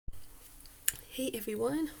Hey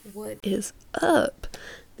everyone, what is up?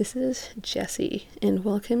 This is Jessie, and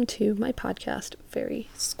welcome to my podcast, Fairy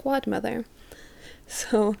Squad Mother.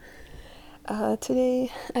 So,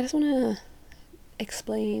 today I just want to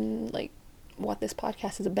explain what this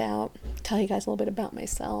podcast is about, tell you guys a little bit about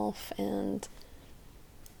myself, and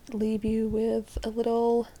leave you with a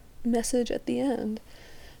little message at the end.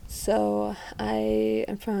 So, I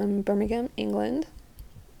am from Birmingham, England.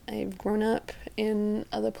 I've grown up in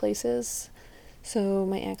other places, so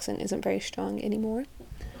my accent isn't very strong anymore.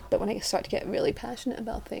 But when I start to get really passionate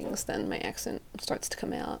about things, then my accent starts to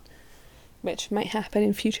come out, which might happen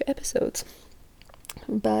in future episodes.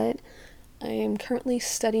 But I am currently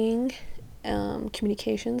studying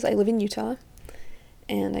communications. I live in Utah,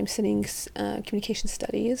 and I'm studying communication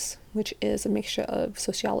studies, which is a mixture of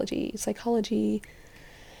sociology, psychology.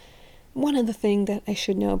 One other thing that I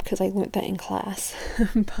should know because I learned that in class,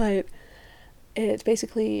 but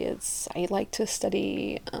I like to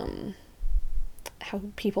study how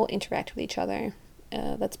people interact with each other.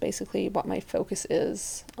 That's basically what my focus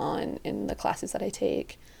is on in the classes that I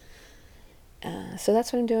take. So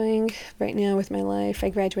that's what I'm doing right now with my life. I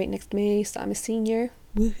graduate next May, so I'm a senior.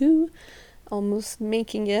 Woohoo! Almost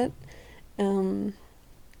making it.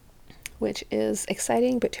 Which is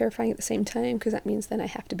exciting but terrifying at the same time, because that means then I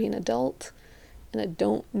have to be an adult, and I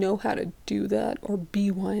don't know how to do that or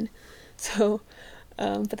be one. So,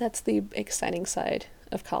 but that's the exciting side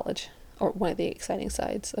of college, or one of the exciting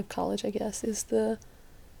sides of college, I guess, is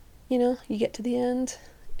you get to the end,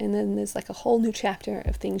 and then there's a whole new chapter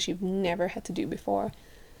of things you've never had to do before.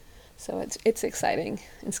 So it's exciting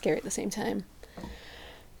and scary at the same time.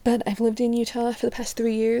 But I've lived in Utah for the past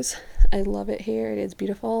 3 years. I love it here. It is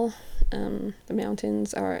beautiful. The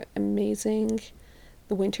mountains are amazing.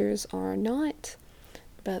 The winters are not.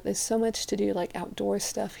 But there's so much to do, outdoor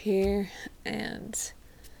stuff here. And,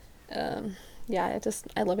 I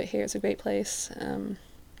love it here. It's a great place.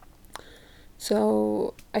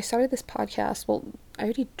 So I started this podcast. Well, I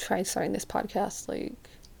already tried starting this podcast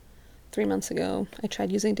 3 months ago. I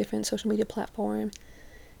tried using a different social media platform,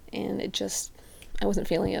 and I wasn't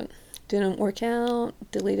feeling it. Didn't work out,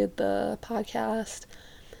 deleted the podcast.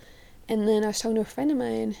 And then I was talking to a friend of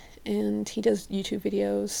mine, and he does YouTube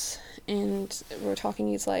videos, and we were talking.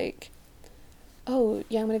 He's like, oh,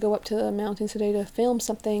 yeah, I'm going to go up to the mountains today to film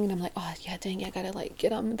something. And I'm like, oh, yeah, dang, I got to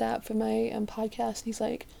get on that for my podcast. And he's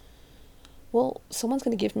like, well, someone's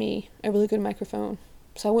going to give me a really good microphone,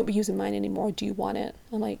 so I won't be using mine anymore. Do you want it?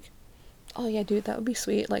 I'm like, oh, yeah, dude, that would be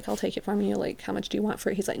sweet. I'll take it from you. How much do you want for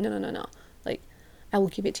it? He's like, no. I will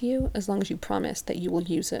give it to you as long as you promise that you will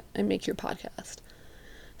use it and make your podcast.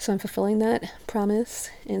 So I'm fulfilling that promise,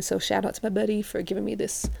 and so shout out to my buddy for giving me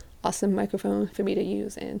this awesome microphone for me to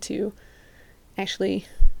use and to actually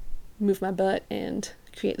move my butt and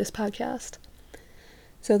create this podcast.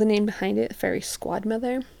 So the name behind it, Fairy Squad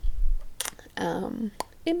Mother,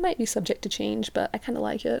 it might be subject to change, but I kind of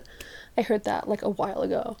like it. I heard that a while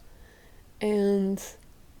ago, and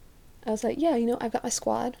I was like, yeah, I've got my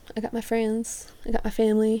squad, I got my friends, I got my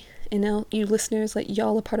family, and now you listeners,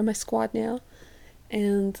 y'all are part of my squad now.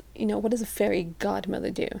 And, what does a fairy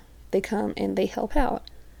godmother do? They come and they help out.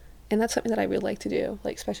 And that's something that I really like to do.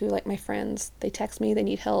 Especially my friends, they text me, they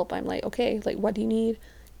need help. I'm like, okay, what do you need?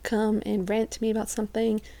 Come and rant to me about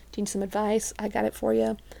something. Do you need some advice? I got it for you.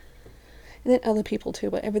 And then other people too,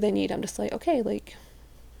 whatever they need, I'm just like, okay,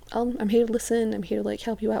 I'm here to listen. I'm here to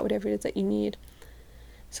help you out, whatever it is that you need.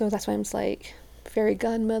 So that's why I'm just fairy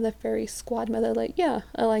godmother, fairy squad mother. Yeah,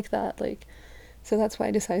 I like that. So that's why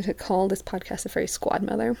I decided to call this podcast the Fairy Squad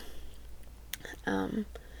Mother. So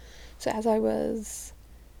as I was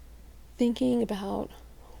thinking about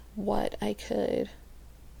what I could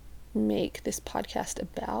make this podcast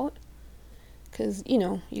about, because, you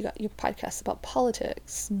got your podcasts about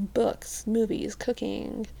politics, books, movies,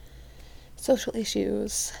 cooking, social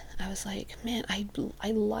issues. I was like, man, I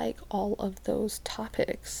like all of those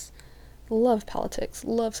topics. Love politics,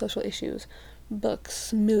 love social issues,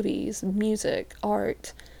 books, movies, music,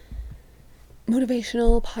 art,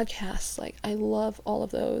 motivational podcasts. I love all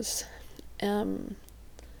of those. I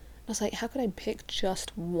was like, how could I pick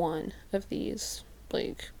just one of these?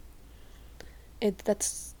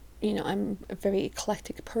 I'm a very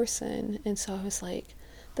eclectic person, and so I was like,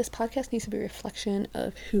 this podcast needs to be a reflection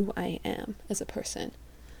of who I am as a person.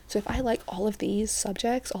 So if I like all of these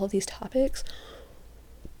subjects, all of these topics,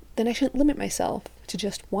 then I shouldn't limit myself to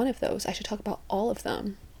just one of those. I should talk about all of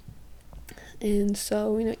them. And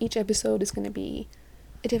so, each episode is going to be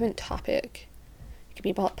a different topic. It could be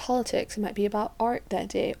about politics. It might be about art that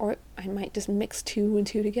day, or I might just mix two and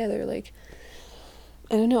two together.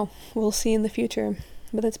 I don't know. We'll see in the future.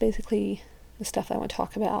 But that's basically the stuff that I want to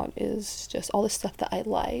talk about is just all the stuff that I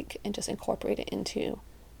like and just incorporate it into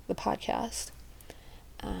the podcast.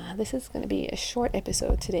 This is going to be a short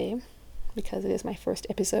episode today because it is my first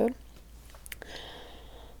episode.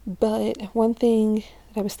 But one thing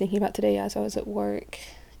that I was thinking about today as I was at work,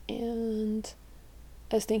 and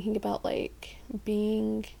I was thinking about like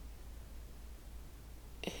being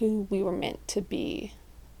who we were meant to be.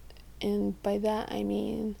 And by that I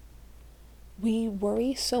mean we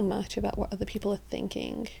worry so much about what other people are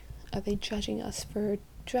thinking. Are they judging us for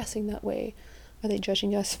dressing that way? Are they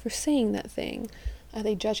judging us for saying that thing? Are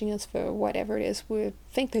they judging us for whatever it is we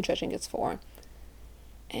think they're judging us for?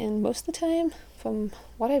 And most of the time, from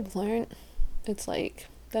what I've learned, it's like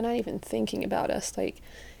they're not even thinking about us. Like,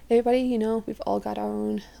 everybody, we've all got our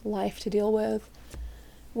own life to deal with.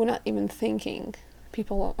 We're not even thinking.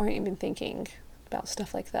 People aren't even thinking about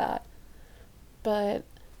stuff like that. But,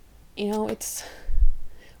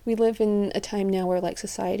 we live in a time now where, like,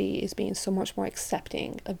 society is being so much more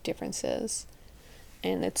accepting of differences.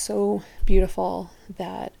 And it's so beautiful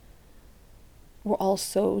that we're all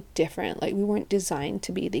so different. Like, we weren't designed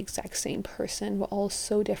to be the exact same person. We're all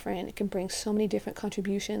so different. It can bring so many different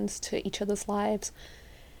contributions to each other's lives.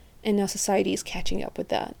 And now society is catching up with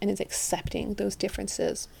that and is accepting those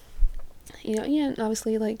differences. And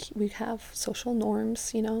obviously, like, we have social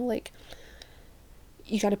norms, like,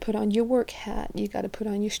 you got to put on your work hat, you got to put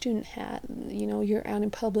on your student hat, you're out in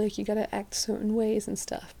public, you got to act certain ways and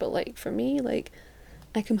stuff. But, like, for me, like,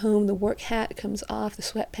 I come home, the work hat comes off, the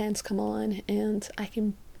sweatpants come on, and I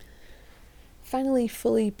can finally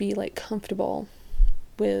fully be, like, comfortable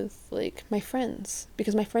with, like, my friends,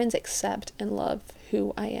 because my friends accept and love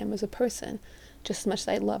who I am as a person just as much as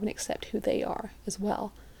I love and accept who they are as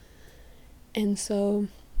well. And so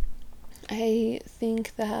I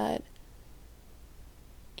think that,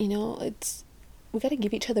 we got to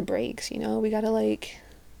give each other breaks, we got to, like,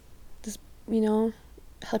 just,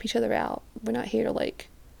 help each other out. We're not here to, like,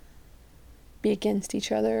 be against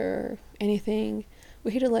each other or anything.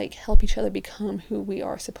 We're here to, like, help each other become who we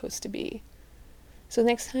are supposed to be. So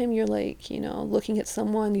next time you're, like, looking at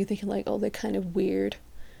someone, you're thinking, like, oh, they're kind of weird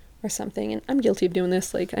or something. And I'm guilty of doing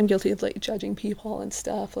this. Like, I'm guilty of, like, judging people and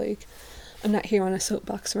stuff. Like, I'm not here on a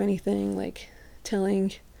soapbox or anything, like,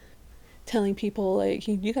 telling people, like,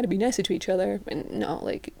 you gotta be nicer to each other. And no,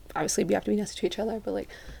 like, obviously we have to be nicer to each other, but, like,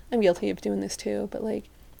 I'm guilty of doing this too. But, like,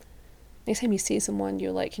 next time you see someone,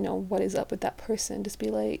 you're like, what is up with that person? Just be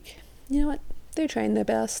like, you know what? They're trying their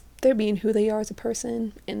best. They're being who they are as a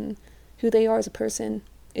person, and who they are as a person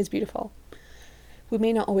is beautiful. We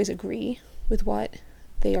may not always agree with what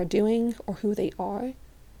they are doing or who they are,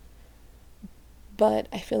 but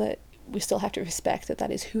I feel that we still have to respect that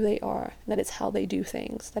that is who they are, that is how they do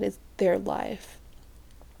things, that is their life.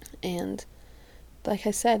 And like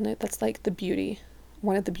I said, that's like the beauty,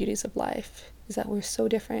 one of the beauties of life, is that we're so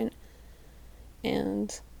different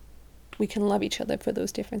and we can love each other for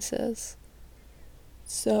those differences.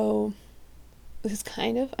 So this is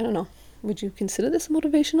kind of, I don't know, would you consider this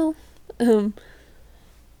motivational?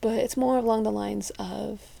 But it's more along the lines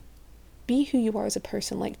of be who you are as a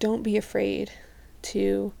person. Like, don't be afraid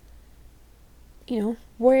to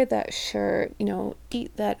wear that shirt,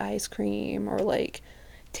 eat that ice cream, or, like,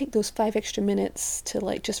 take those 5 extra minutes to,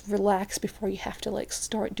 like, just relax before you have to, like,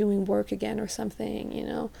 start doing work again or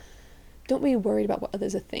something, Don't be worried about what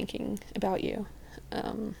others are thinking about you.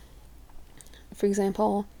 For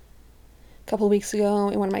example, a couple of weeks ago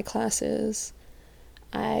in one of my classes,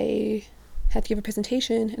 I had to give a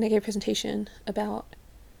presentation, and I gave a presentation about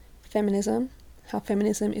feminism, how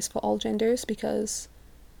feminism is for all genders, because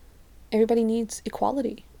everybody needs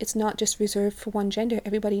equality. It's not just reserved for one gender.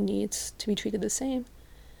 Everybody needs to be treated the same.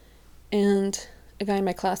 And a guy in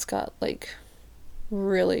my class got, like,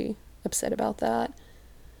 really upset about that.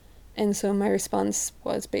 And so my response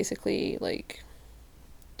was basically, like,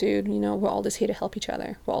 dude, we're all just here to help each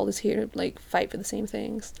other. We're all just here to, like, fight for the same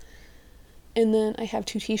things. And then I have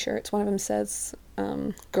 2 t-shirts. One of them says,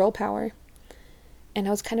 girl power. And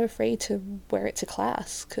I was kind of afraid to wear it to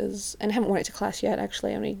class, and I haven't worn it to class yet,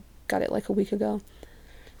 actually. I only got it, like, a week ago.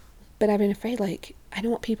 But I've been afraid, like, I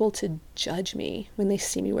don't want people to judge me when they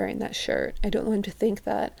see me wearing that shirt. I don't want them to think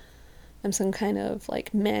that I'm some kind of,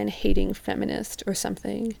 like, man-hating feminist or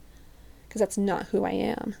something, because that's not who I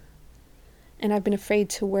am. And I've been afraid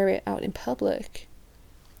to wear it out in public,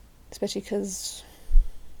 especially because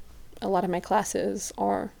a lot of my classes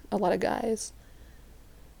are a lot of guys.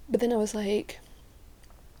 But then I was like,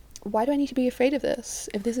 why do I need to be afraid of this?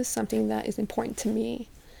 If this is something that is important to me,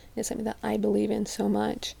 and it's something that I believe in so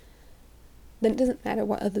much, then it doesn't matter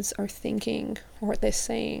what others are thinking or what they're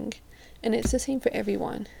saying. And it's the same for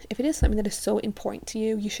everyone. If it is something that is so important to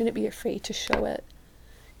you, you shouldn't be afraid to show it.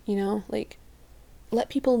 You know, like, let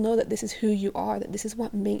people know that this is who you are, that this is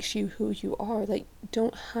what makes you who you are. Like,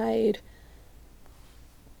 don't hide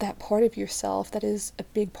that part of yourself that is a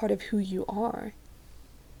big part of who you are.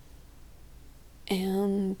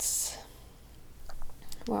 And,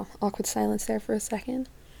 well, awkward silence there for a second.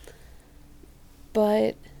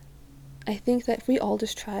 But I think that if we all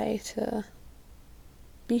just try to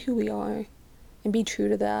be who we are and be true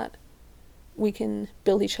to that, we can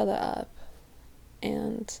build each other up,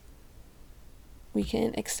 and we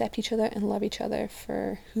can accept each other and love each other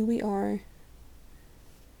for who we are,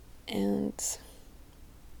 and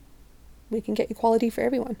we can get equality for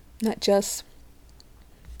everyone, not just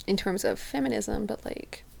in terms of feminism, but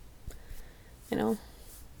like, you know,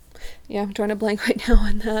 yeah, I'm drawing a blank right now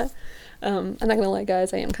on that. I'm not gonna lie,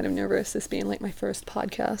 guys, I am kind of nervous, this being like my first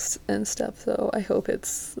podcast and stuff, so I hope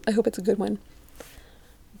it's a good one.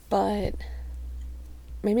 But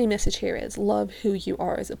my main message here is love who you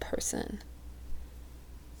are as a person.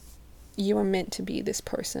 You are meant to be this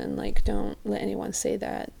person. Like, don't let anyone say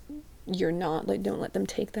that you're not. Like, don't let them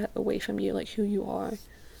take that away from you, like who you are.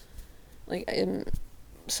 Like,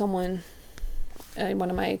 someone in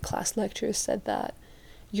one of my class lectures said that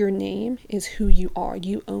your name is who you are.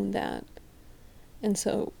 You own that. And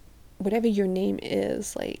so whatever your name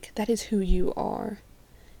is, like, that is who you are.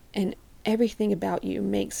 And everything about you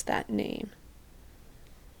makes that name.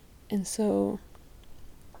 And so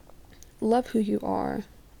love who you are.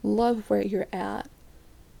 Love where you're at.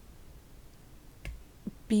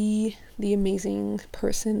 Be the amazing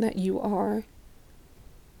person that you are.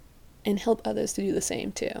 And help others to do the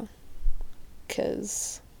same too.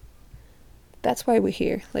 Because that's why we're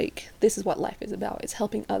here. Like, this is what life is about. It's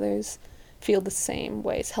helping others feel the same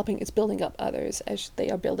way. It's building up others as they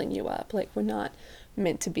are building you up. Like, we're not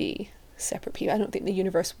meant to be separate people. I don't think the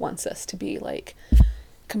universe wants us to be like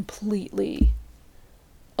completely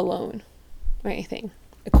alone or anything.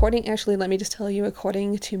 Let me just tell you,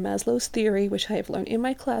 according to Maslow's theory, which I have learned in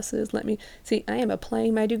my classes, I am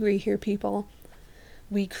applying my degree here, people.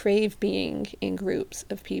 We crave being in groups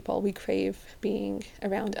of people. We crave being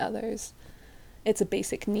around others. It's a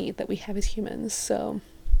basic need that we have as humans. So,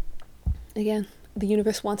 again, the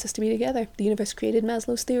universe wants us to be together. The universe created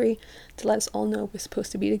Maslow's theory to let us all know we're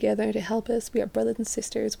supposed to be together, to help us. We are brothers and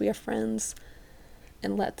sisters. We are friends.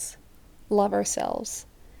 And let's love ourselves.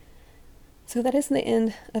 So that is the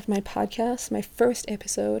end of my podcast, my first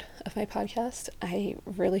episode of my podcast. I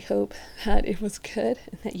really hope that it was good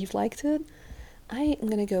and that you've liked it. I am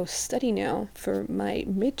going to go study now for my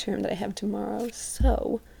midterm that I have tomorrow.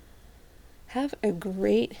 So have a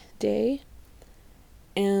great day.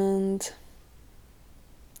 And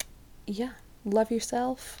yeah, love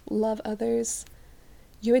yourself, love others.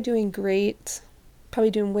 You are doing great,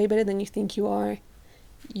 probably doing way better than you think you are.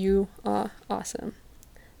 You are awesome.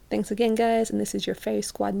 Thanks again, guys, and this is your Fairy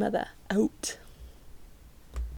Squad Mother, out.